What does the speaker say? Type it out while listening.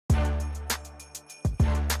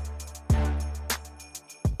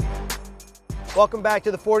Welcome back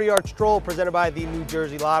to the 40-yard stroll presented by the New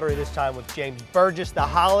Jersey Lottery, this time with James Burgess, the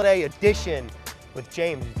holiday edition with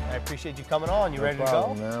James. I appreciate you coming on. You ready to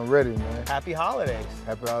go? Man, I'm ready, man. Happy holidays.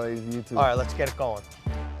 Happy holidays to you too. All right, let's get it going.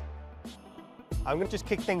 I'm gonna just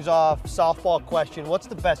kick things off. Softball question. What's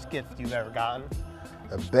the best gift you've ever gotten?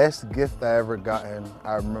 The best gift I ever gotten,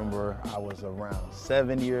 I remember I was around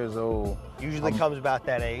 7 years old. Usually comes about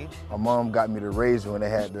that age. My mom got me the Razor when they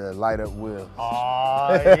had the light up wheels. Oh,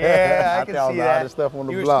 yeah, I can see that. All the stuff on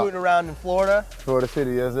the you were block. scooting around in Florida? Florida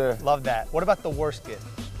City, yes sir. Love that. What about the worst gift?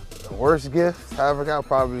 The worst gift I ever got,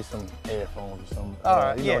 probably some headphones or something. All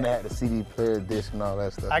right, you know, they had the CD player, disc, and all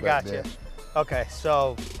that stuff. I got you. Okay,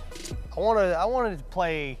 so I wanted to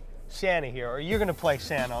play Santa here, or you're gonna play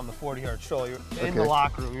Santa on the 40-yard stroll. You're in the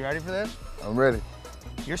locker room. You ready for this? I'm ready.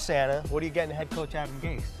 You're Santa. What are you getting head coach Adam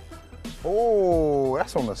Gase? Oh,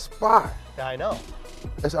 that's on the spot. Yeah, I know.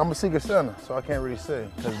 I'm a Secret Santa, so I can't really say.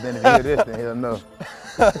 Because then if he hear this, then he'll know.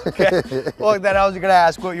 Okay. Well, then I was gonna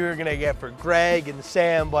ask what you were gonna get for Greg and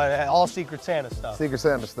Sam, but all Secret Santa stuff. Secret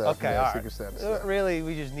Santa stuff. Okay, yeah, all right. Secret Santa stuff. Really,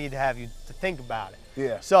 we just need to have you to think about it.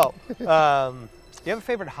 Yeah. So, do you have a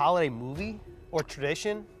favorite holiday movie or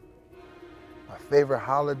tradition? My favorite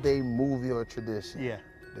holiday movie or tradition? Yeah.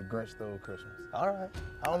 The Grinch Stole Christmas. All right.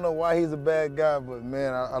 I don't know why he's a bad guy, but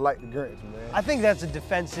man, I like the Grinch, man. I think that's a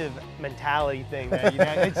defensive mentality thing. That, you know,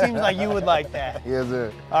 it seems like you would like that. Yes,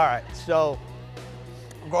 sir. All right. So,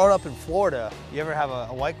 growing up in Florida, you ever have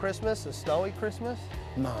a white Christmas, a snowy Christmas?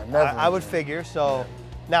 No, never. I would figure. So,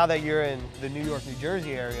 now that you're in the New York, New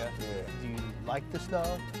Jersey area, Yeah. do you like the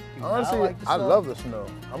snow? Do you Honestly, not like the I snow? love the snow.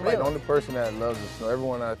 I'm like the Really? only person that loves the snow.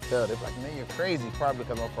 Everyone I tell, they're like, man, you're crazy. Probably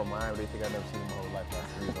because I'm from Miami. They think I've never seen it my whole life.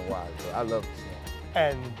 That's the reason why. But I love the snow.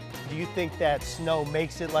 And do you think that snow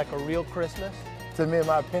makes it like a real Christmas? To me, in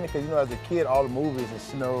my opinion, because you know, as a kid, all the movies are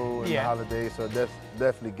snow and the Yeah. holidays, so that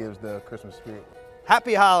definitely gives the Christmas spirit.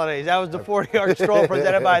 Happy holidays. That was the 40-yard stroll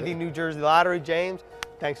presented by the New Jersey Lottery. James,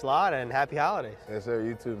 thanks a lot and happy holidays. Yes, sir.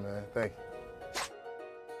 You too, man. Thank you.